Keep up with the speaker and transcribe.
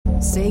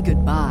Say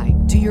goodbye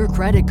to your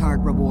credit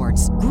card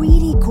rewards.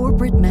 Greedy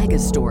corporate mega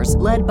stores,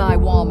 led by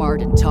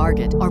Walmart and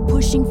Target, are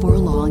pushing for a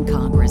law in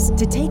Congress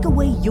to take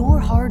away your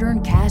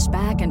hard-earned cash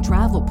back and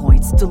travel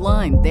points to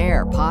line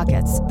their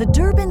pockets. The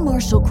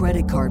Durbin-Marshall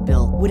credit card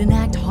bill would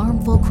enact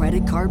harmful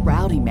credit card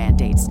routing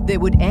mandates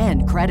that would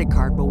end credit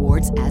card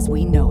rewards as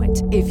we know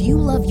it. If you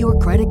love your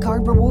credit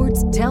card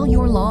rewards, tell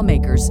your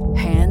lawmakers,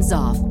 hands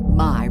off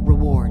my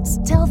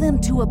rewards. Tell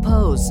them to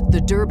oppose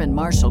the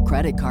Durbin-Marshall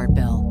credit card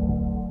bill.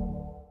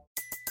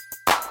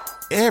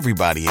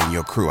 Everybody in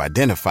your crew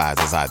identifies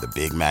as either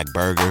Big Mac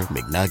Burger,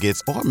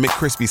 McNuggets, or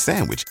McCrispy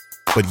Sandwich.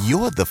 But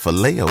you're the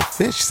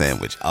Filet-O-Fish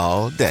Sandwich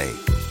all day.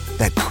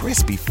 That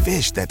crispy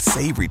fish, that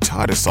savory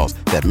tartar sauce,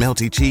 that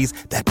melty cheese,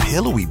 that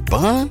pillowy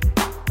bun.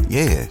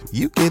 Yeah,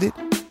 you get it.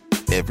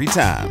 Every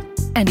time.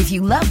 And if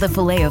you love the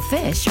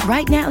Filet-O-Fish,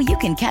 right now you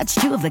can catch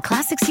two of the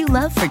classics you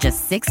love for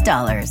just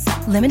 $6.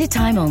 Limited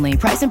time only.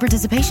 Price and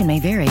participation may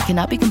vary.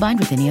 Cannot be combined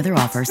with any other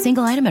offer.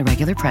 Single item at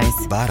regular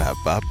price.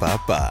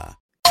 Ba-da-ba-ba-ba.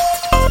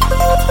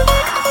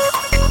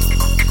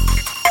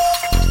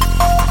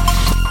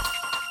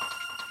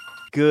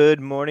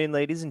 Good morning,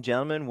 ladies and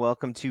gentlemen.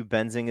 Welcome to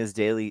Benzinga's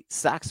Daily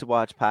Stocks to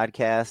Watch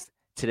podcast.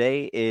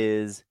 Today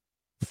is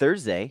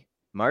Thursday,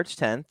 March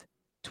 10th,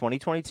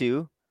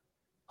 2022.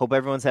 Hope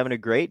everyone's having a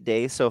great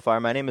day so far.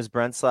 My name is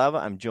Brent Slava.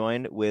 I'm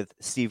joined with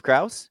Steve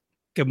Krause.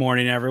 Good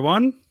morning,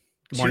 everyone.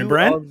 Good morning, Two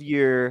Brent. of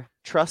your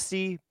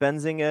trusty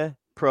Benzinga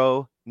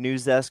Pro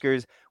news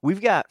deskers.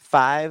 We've got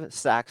 5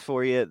 stocks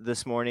for you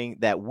this morning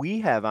that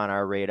we have on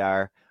our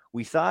radar.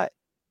 We thought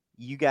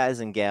you guys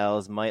and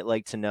gals might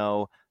like to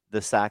know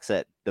the stocks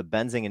that the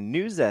Benzinga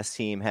News Desk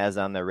team has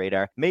on their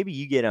radar. Maybe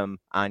you get them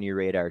on your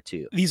radar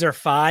too. These are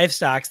 5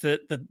 stocks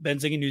that the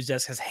Benzinga News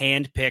Desk has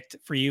handpicked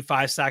for you.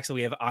 5 stocks that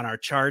we have on our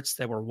charts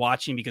that we're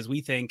watching because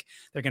we think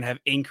they're going to have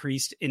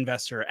increased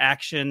investor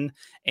action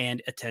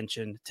and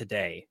attention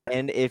today.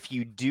 And if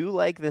you do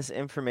like this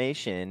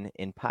information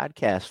in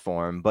podcast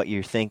form, but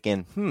you're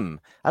thinking,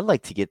 I'd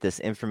like to get this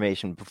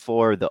information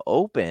before the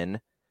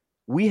open,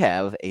 we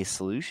have a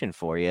solution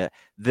for you.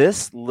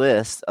 This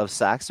list of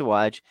stocks to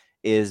watch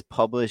is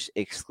published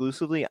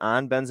exclusively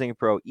on Benzinga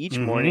Pro each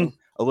morning,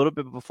 a little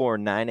bit before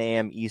 9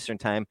 a.m. Eastern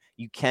time.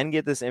 You can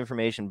get this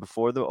information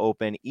before the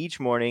open each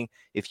morning.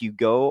 If you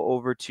go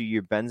over to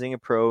your Benzinga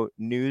Pro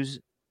news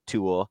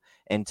tool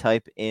and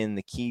type in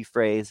the key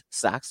phrase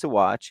stocks to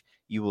watch,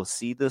 you will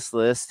see this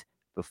list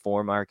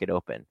before market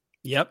open.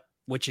 Yep,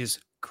 which is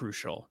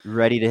crucial.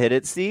 Ready to hit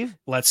it, Steve?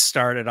 Let's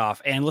start it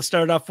off. And let's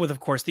start it off with, of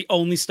course, the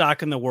only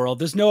stock in the world.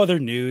 There's no other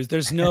news.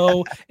 There's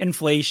no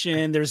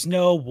inflation. There's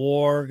no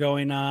war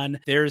going on.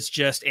 There's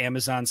just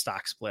Amazon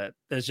stock split.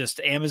 There's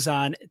just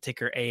Amazon,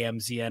 ticker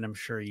AMZN, I'm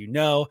sure you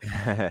know,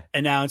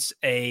 announced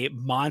a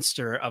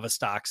monster of a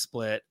stock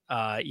split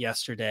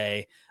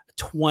yesterday, a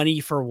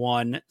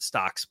 20-for-1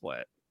 stock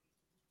split.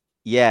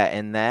 Yeah,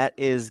 and that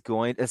is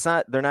the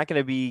stock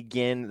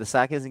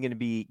isn't going to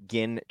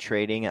begin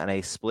trading on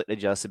a split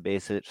adjusted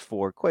basis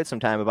for quite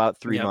some time, about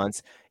 3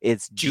 months.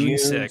 It's June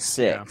 6th.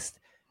 Yeah.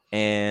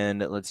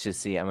 And let's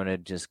just see. I'm going to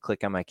just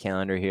click on my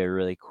calendar here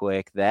really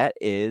quick. That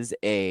is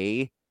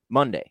a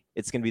Monday.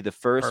 It's going to be the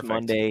first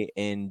Monday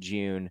in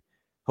June.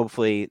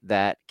 Hopefully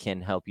that can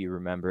help you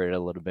remember it a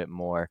little bit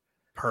more.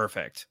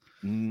 Perfect.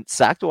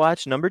 Stock to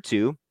watch number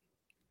 2.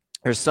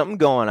 There's something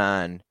going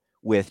on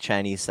with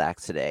Chinese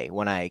stocks today.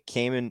 When I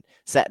came and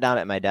sat down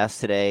at my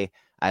desk today,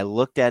 I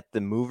looked at the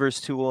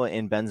movers tool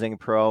in Benzinga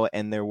Pro,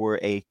 and there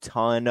were a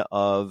ton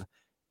of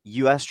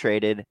U.S.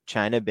 traded,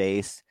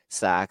 China-based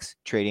stocks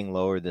trading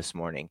lower this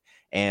morning.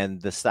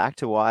 And the stock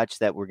to watch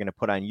that we're going to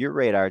put on your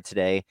radar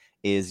today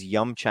is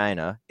Yum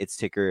China. It's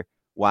ticker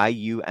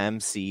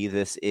YUMC.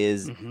 This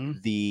is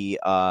the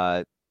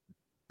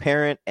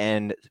parent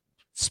and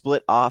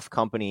split off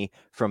company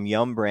from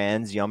Yum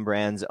Brands. Yum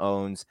Brands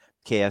owns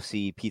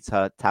KFC, Pizza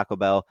Hut, Taco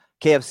Bell.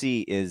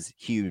 KFC is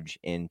huge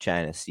in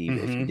China,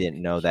 Steve, if you didn't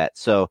know that.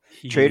 So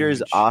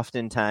traders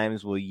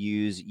oftentimes will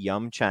use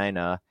Yum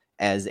China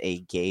as a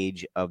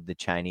gauge of the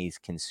Chinese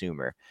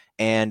consumer.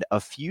 And a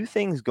few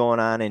things going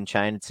on in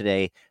China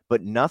today,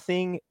 but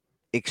nothing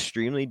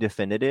extremely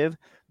definitive.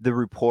 The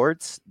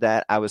reports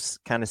that I was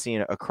kind of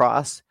seeing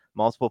across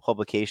multiple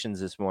publications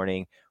this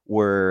morning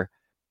were,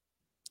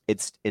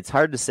 it's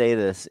hard to say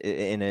this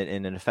in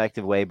an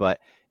effective way, but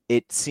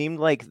it seemed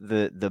like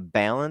the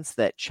balance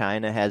that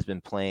China has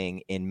been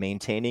playing in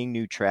maintaining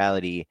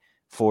neutrality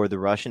for the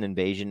Russian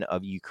invasion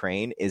of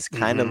Ukraine is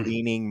kind of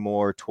leaning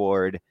more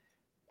toward,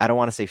 I don't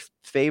want to say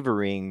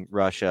favoring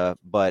Russia,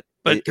 but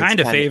kind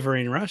of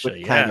favoring Russia.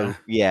 Kind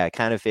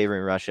of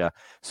favoring Russia.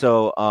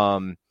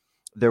 So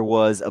there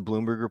was a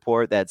Bloomberg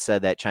report that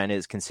said that China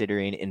is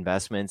considering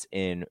investments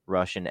in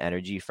Russian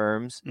energy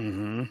firms.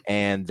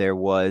 And there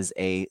was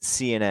a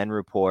CNN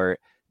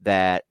report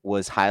that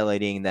was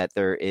highlighting that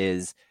there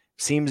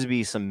seems to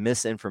be some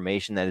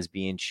misinformation that is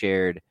being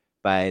shared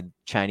by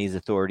Chinese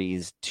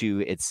authorities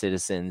to its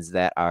citizens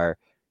that are,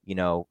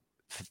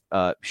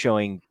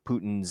 showing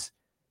Putin's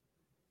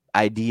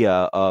idea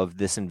of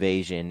this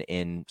invasion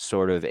in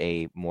sort of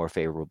a more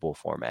favorable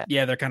format.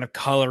 Yeah, they're kind of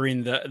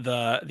coloring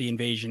the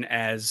invasion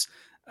as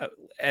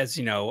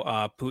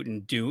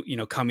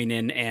Putin coming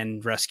in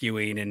and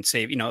rescuing and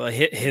save,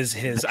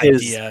 his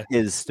idea.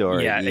 His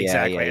story. Yeah, Yeah, yeah,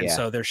 exactly. And yeah.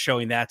 so they're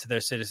showing that to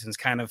their citizens,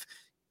 kind of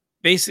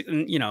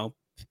basically, not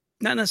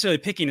necessarily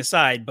picking a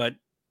side, but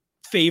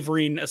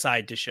favoring a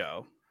side to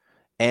show.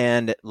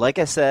 And like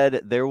I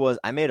said,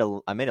 I made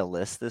a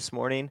list this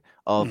morning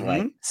of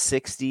like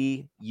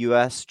 60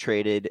 US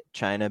traded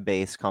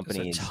China-based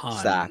companies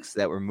stocks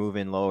that were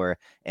moving lower.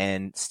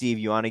 And Steve,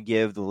 you want to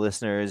give the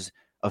listeners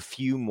a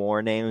few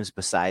more names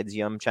besides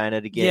Yum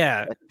China to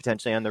get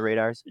potentially on the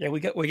radars? Yeah,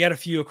 we got a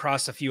few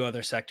across a few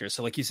other sectors.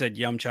 So like you said,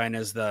 Yum China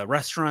is the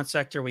restaurant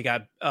sector. We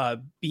got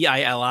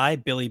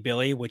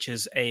Bilibili, which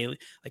is a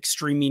like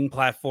streaming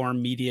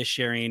platform, media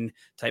sharing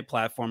type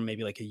platform,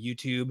 maybe like a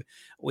YouTube.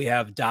 We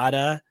have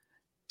Dada,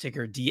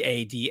 ticker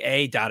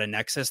DADA, Dada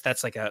Nexus.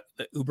 That's like the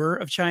Uber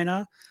of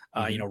China,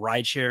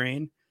 ride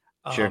sharing.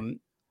 Sure.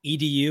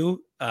 EDU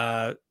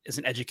is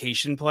an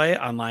education play,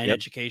 online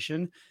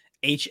education.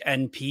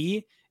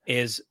 HNP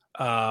is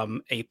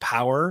a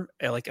power,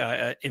 like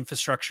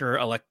infrastructure,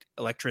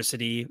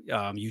 electricity,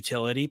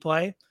 utility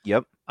play.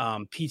 Yep.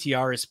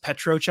 PTR is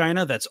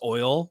PetroChina. That's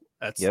oil.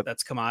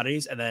 That's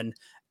commodities. And then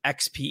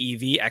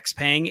XPEV,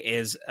 Xpeng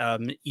is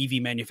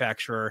EV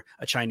manufacturer,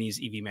 a Chinese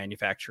EV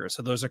manufacturer.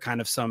 So those are kind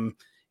of some,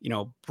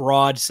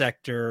 broad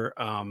sector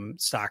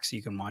stocks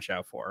you can watch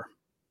out for.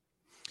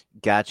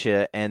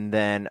 Gotcha. And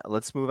then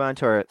let's move on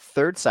to our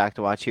third stock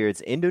to watch here.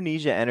 It's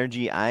Indonesia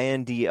Energy,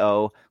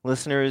 INDO.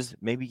 Listeners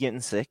may be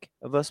getting sick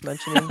of us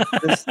mentioning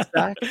this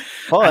stock.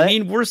 But I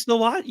mean, we're still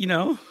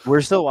watching,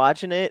 We're still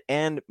watching it.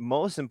 And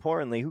most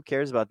importantly, who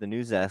cares about the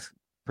news desk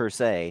per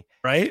se?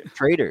 Right?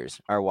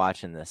 Traders are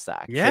watching this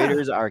stock. Yeah.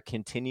 Traders are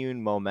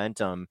continuing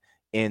momentum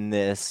in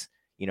this,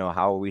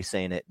 how are we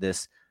saying it?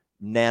 This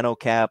nano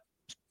cap,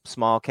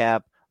 small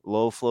cap,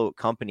 low float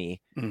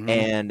company.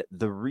 And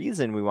the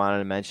reason we wanted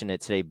to mention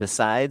it today,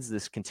 besides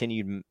this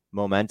continued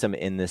momentum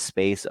in this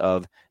space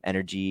of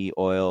energy,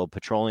 oil,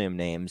 petroleum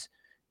names,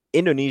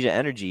 Indonesia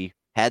Energy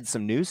had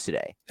some news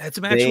today. Had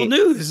some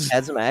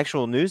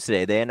actual news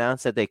today. They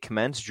announced that they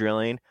commenced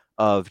drilling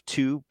of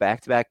 2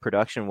 back-to-back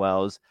production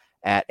wells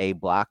at a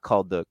block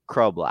called the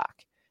Crow Block.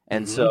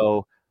 And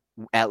so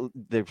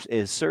there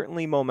is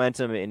certainly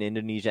momentum in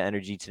Indonesia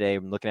Energy today.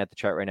 I'm looking at the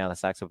chart right now. The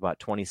stock's up about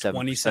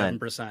 27%.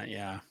 27%,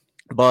 yeah.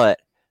 But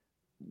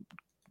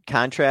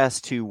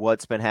contrast to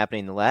what's been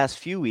happening the last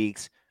few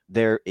weeks,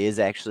 there is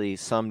actually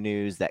some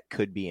news that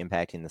could be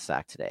impacting the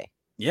stock today.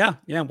 Yeah,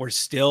 we're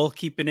still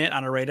keeping it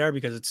on our radar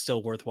because it's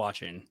still worth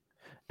watching.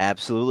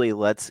 Absolutely.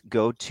 Let's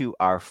go to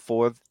our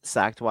fourth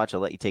stock to watch.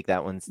 I'll let you take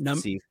that one,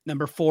 Steve.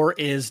 Number 4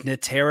 is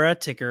Natera,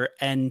 ticker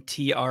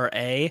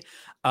NTRA.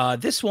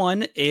 This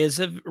one is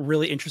a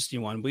really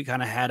interesting one. We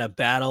kind of had a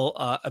battle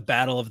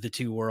of the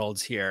two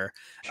worlds here.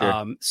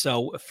 Sure.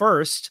 So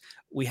first,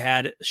 we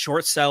had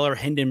short seller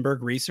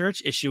Hindenburg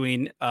Research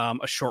issuing a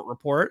short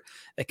report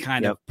that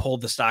kind of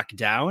pulled the stock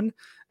down,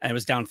 and it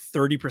was down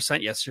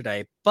 30%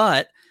 yesterday.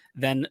 But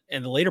then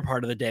in the later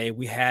part of the day,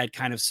 we had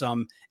kind of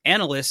some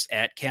analysts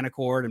at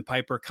Canaccord and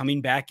Piper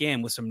coming back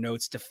in with some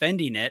notes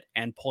defending it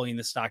and pulling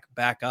the stock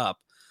back up.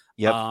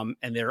 Yep.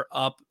 And they're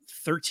up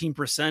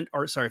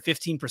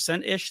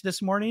 15% ish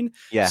this morning.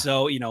 Yeah.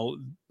 So,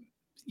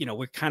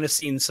 we're kind of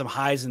seeing some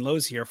highs and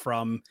lows here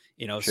from,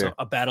 so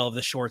a battle of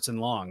the shorts and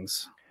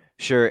longs.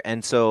 Sure.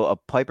 And so a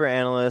Piper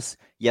analyst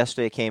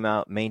yesterday came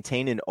out,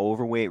 maintained an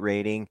overweight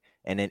rating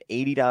and an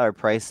 $80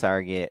 price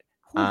target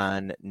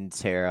on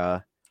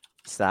Natera.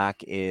 Stock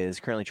is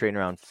currently trading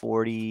around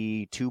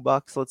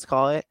 $42, let's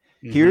call it.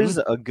 Here's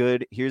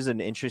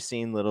an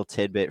interesting little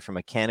tidbit from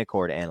a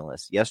Canaccord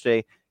analyst.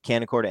 Yesterday,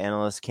 Canaccord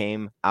analyst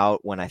came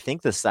out when I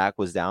think the stock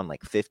was down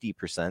like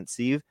 50%,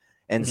 Steve,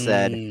 and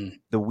said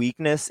the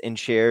weakness in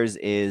shares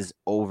is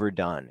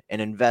overdone.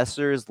 And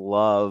investors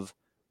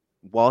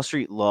Wall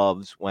Street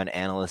loves when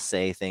analysts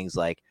say things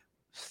like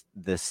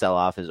the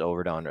sell-off is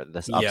overdone or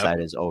this upside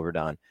is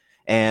overdone.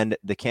 And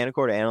the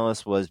Canaccord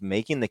analyst was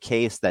making the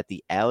case that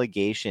the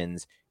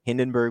allegations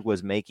Hindenburg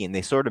was making,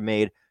 they sort of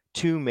made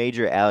 2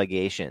 major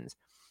allegations.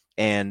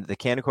 And the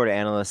Canaccord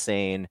analyst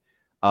saying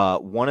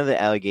one of the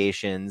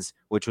allegations,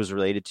 which was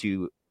related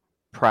to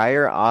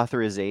prior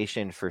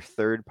authorization for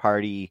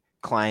third-party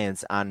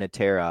clients on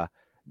Natera,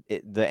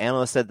 the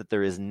analyst said that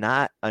there is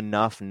not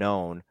enough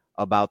known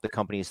about the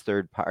company's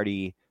third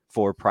party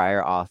for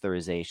prior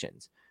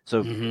authorizations. So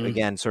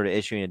again, sort of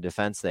issuing a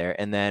defense there.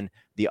 And then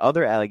the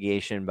other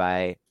allegation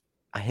by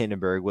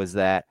Hindenburg was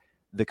that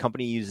the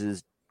company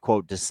uses,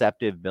 quote,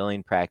 deceptive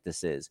billing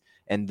practices.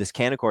 And this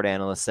Canaccord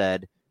analyst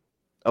said,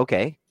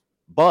 okay,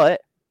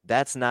 but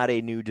that's not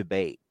a new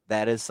debate.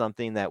 That is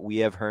something that we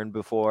have heard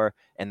before.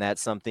 And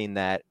that's something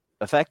that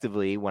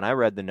effectively, when I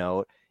read the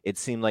note, it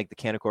seemed like the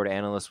Canaccord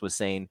analyst was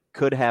saying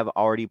could have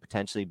already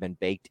potentially been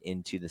baked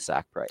into the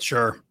stock price.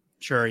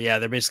 Sure. Yeah.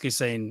 They're basically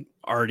saying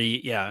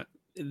already,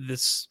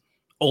 this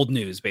old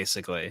news,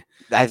 basically.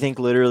 I think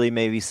literally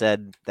maybe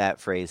said that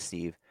phrase,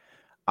 Steve.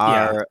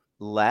 Our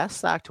last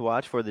stock to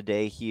watch for the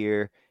day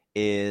here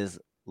is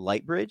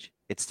Lightbridge.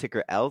 It's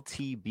ticker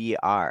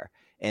LTBR.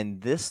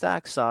 And this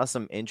stock saw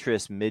some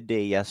interest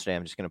midday yesterday.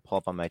 I'm just going to pull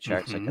up on my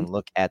chart so I can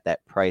look at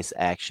that price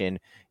action.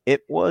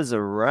 It was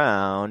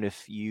around,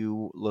 if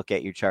you look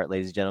at your chart,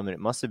 ladies and gentlemen, it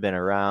must have been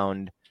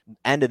around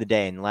end of the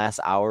day, in the last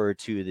hour or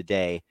two of the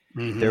day.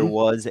 There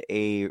was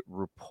a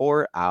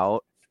report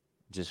out.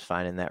 Just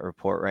finding that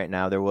report right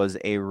now. There was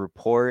a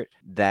report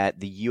that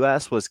the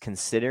U.S. was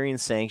considering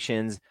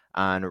sanctions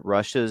on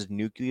Russia's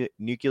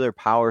nuclear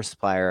power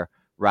supplier,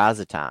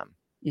 Rosatom.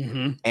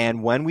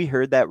 And when we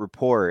heard that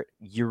report,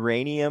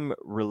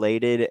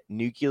 uranium-related,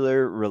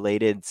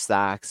 nuclear-related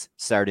stocks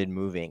started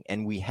moving.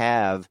 And we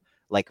have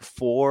like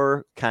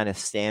 4 kind of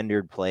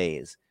standard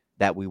plays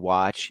that we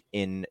watch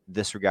in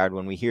this regard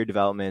when we hear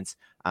developments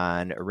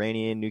on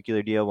Iranian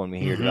nuclear deal, when we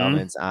hear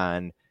developments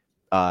on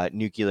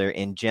nuclear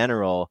in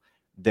general.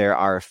 There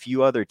are a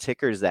few other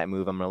tickers that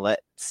move. I'm going to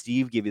let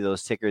Steve give you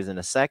those tickers in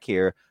a sec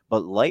here.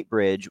 But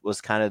Lightbridge was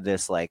kind of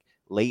this like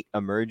late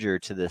emerger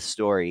to this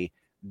story.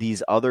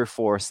 These other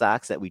 4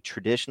 stocks that we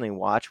traditionally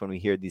watch when we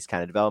hear these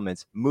kind of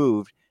developments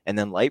moved. And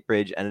then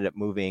Lightbridge ended up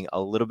moving a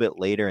little bit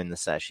later in the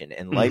session.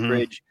 And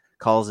Lightbridge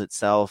calls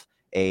itself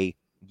a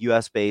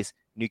U.S.-based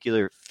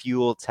nuclear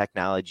fuel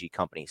technology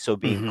company. So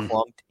being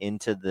clumped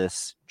into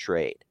this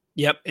trade.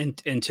 Yep.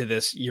 Into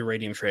this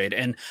uranium trade.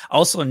 And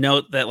also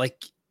note that,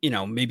 like, you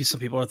know, maybe some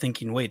people are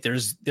thinking, wait,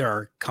 there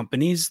are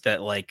companies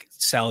that like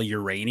sell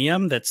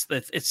uranium.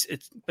 But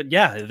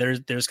yeah,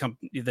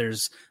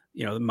 there's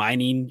you know,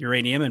 mining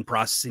uranium and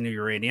processing of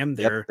uranium.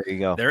 There you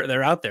go.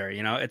 They're out there.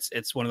 You know,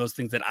 it's one of those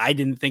things that I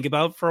didn't think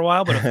about for a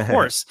while, but of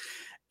course,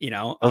 you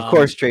know, of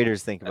course,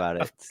 traders think about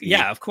it.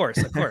 Yeah, of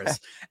course.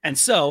 And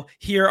so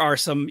here are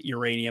some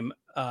uranium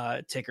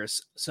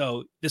tickers.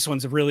 So this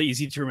one's really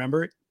easy to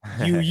remember.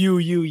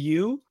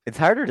 U. It's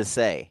harder to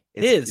say.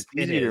 It's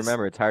easy to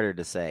remember. It's harder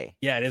to say.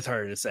 Yeah, it is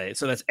harder to say.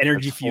 So that's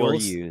Energy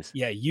Fuels. 4 U's.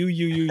 Yeah,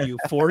 U.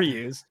 4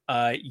 U's.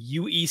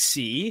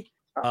 UEC,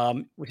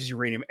 which is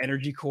Uranium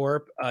Energy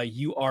Corp.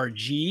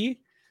 URG,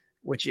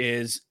 which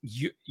is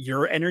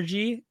Your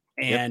Energy,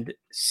 and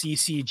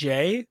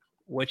CCJ,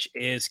 which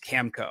is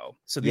Camco.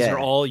 So these are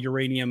all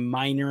uranium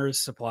miners,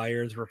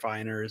 suppliers,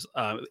 refiners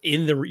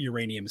in the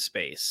uranium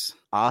space.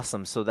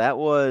 Awesome. So that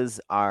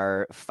was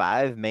our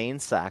 5 main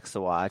stocks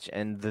to watch.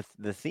 And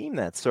the theme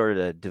that's sort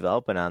of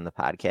developing on the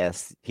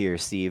podcast here,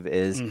 Steve,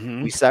 is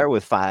we start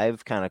with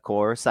 5 kind of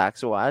core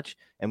stocks to watch,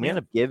 and we end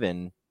up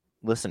giving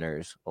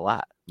listeners a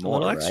lot more. A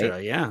little extra,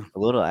 right? Yeah. A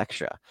little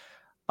extra.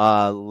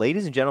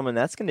 Ladies and gentlemen,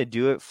 that's going to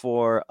do it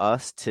for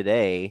us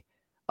today.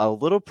 A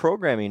little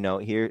programming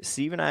note here.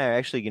 Steve and I are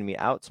actually going to be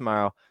out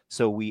tomorrow,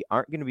 so we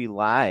aren't going to be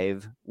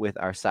live with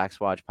our Stocks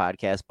Watch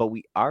podcast, but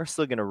we are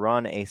still going to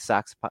run a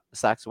Stocks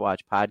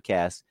Watch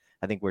podcast.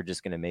 I think we're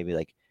just going to maybe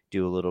like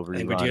do a little rerun. I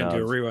think we're going to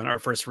do a rerun, our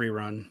first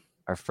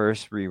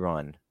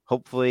rerun.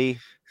 Hopefully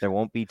there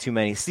won't be too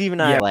many. Steve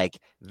and I like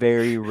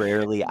very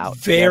rarely out.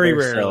 Very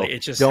together, rarely. So it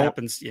just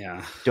happens.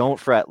 Yeah. Don't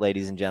fret,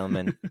 ladies and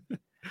gentlemen.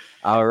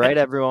 All right,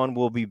 everyone.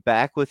 We'll be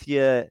back with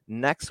you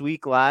next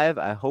week live.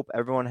 I hope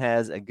everyone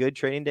has a good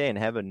trading day and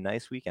have a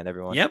nice weekend,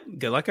 everyone. Yep.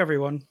 Good luck,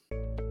 everyone.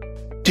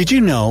 Did you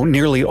know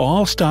nearly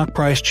all stock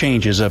price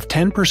changes of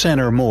 10%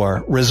 or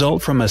more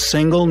result from a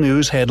single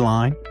news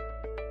headline?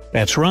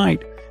 That's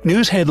right.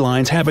 News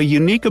headlines have a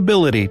unique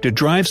ability to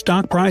drive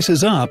stock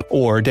prices up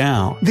or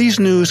down. These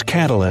news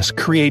catalysts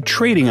create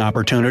trading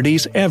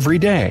opportunities every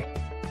day.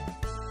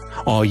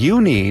 All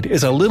you need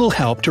is a little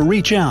help to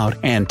reach out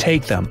and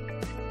take them.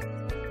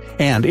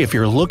 And if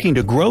you're looking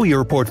to grow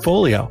your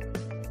portfolio,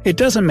 it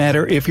doesn't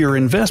matter if your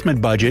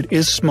investment budget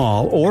is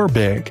small or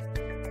big.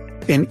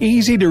 An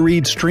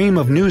easy-to-read stream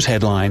of news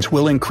headlines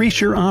will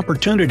increase your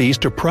opportunities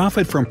to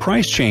profit from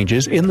price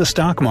changes in the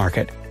stock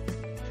market,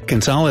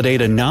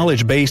 consolidate a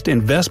knowledge-based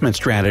investment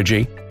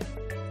strategy,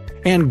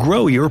 and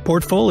grow your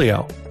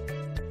portfolio.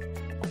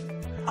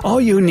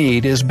 All you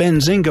need is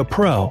Benzinga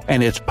Pro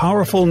and its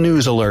powerful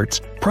news alerts,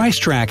 price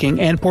tracking,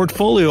 and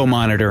portfolio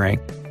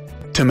monitoring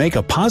to make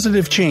a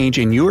positive change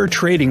in your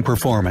trading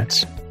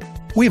performance.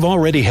 We've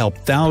already helped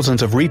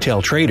thousands of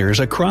retail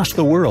traders across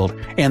the world,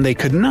 and they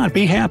could not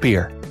be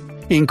happier.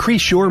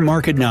 Increase your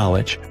market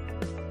knowledge,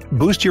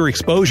 boost your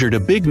exposure to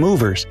big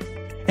movers,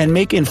 and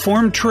make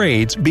informed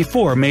trades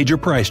before major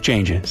price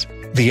changes.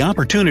 The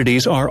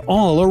opportunities are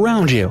all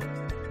around you.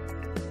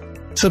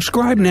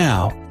 Subscribe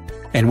now,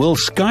 and we'll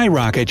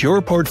skyrocket your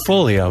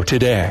portfolio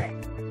today.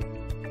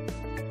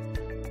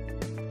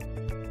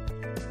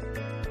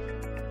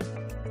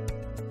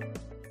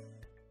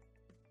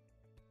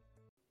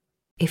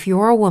 If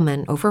you're a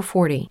woman over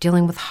 40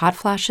 dealing with hot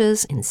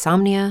flashes,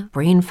 insomnia,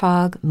 brain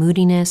fog,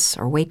 moodiness,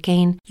 or weight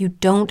gain, you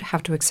don't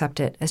have to accept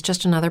it as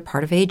just another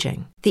part of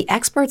aging. The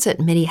experts at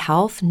MIDI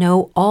Health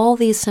know all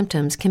these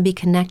symptoms can be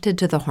connected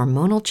to the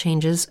hormonal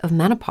changes of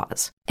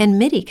menopause. And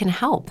MIDI can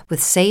help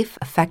with safe,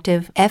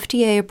 effective,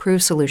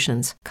 FDA-approved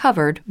solutions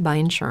covered by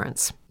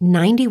insurance.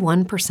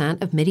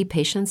 91% of MIDI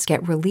patients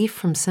get relief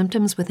from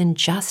symptoms within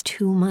just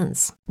 2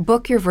 months.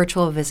 Book your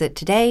virtual visit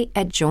today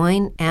at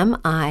joinmidi.com.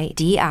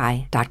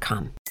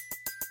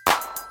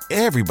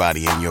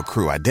 Everybody in your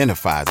crew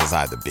identifies as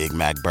either Big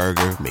Mac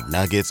Burger,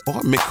 McNuggets, or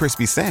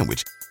McCrispy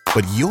Sandwich.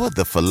 But you're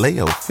the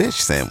Filet-O-Fish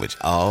Sandwich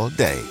all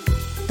day.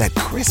 That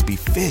crispy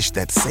fish,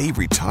 that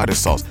savory tartar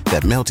sauce,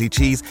 that melty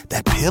cheese,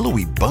 that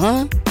pillowy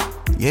bun.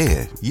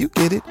 Yeah, you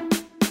get it.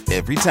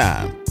 Every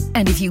time.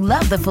 And if you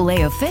love the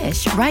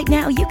Filet-O-Fish, right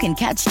now you can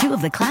catch 2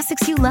 of the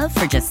classics you love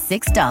for just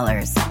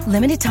 $6.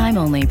 Limited time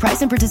only.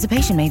 Price and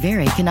participation may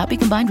vary. Cannot be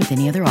combined with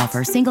any other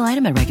offer. Single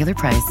item at regular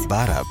price.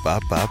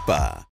 Ba-da-ba-ba-ba.